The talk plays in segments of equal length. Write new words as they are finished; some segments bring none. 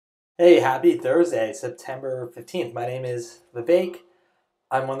Hey, happy Thursday, September 15th. My name is Vivek.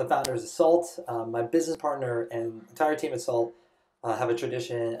 I'm one of the founders of Salt. My business partner and entire team at Salt have a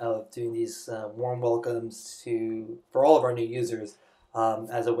tradition of doing these warm welcomes for all of our new users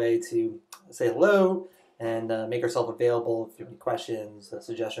as a way to say hello and make ourselves available if you have any questions,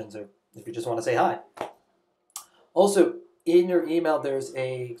 suggestions, or if you just want to say hi. Also, in your email, there's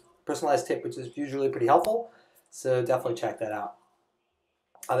a personalized tip, which is usually pretty helpful, so definitely check that out.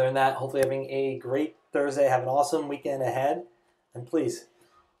 Other than that, hopefully having a great Thursday. Have an awesome weekend ahead. And please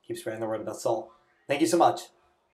keep spreading the word about Salt. Thank you so much.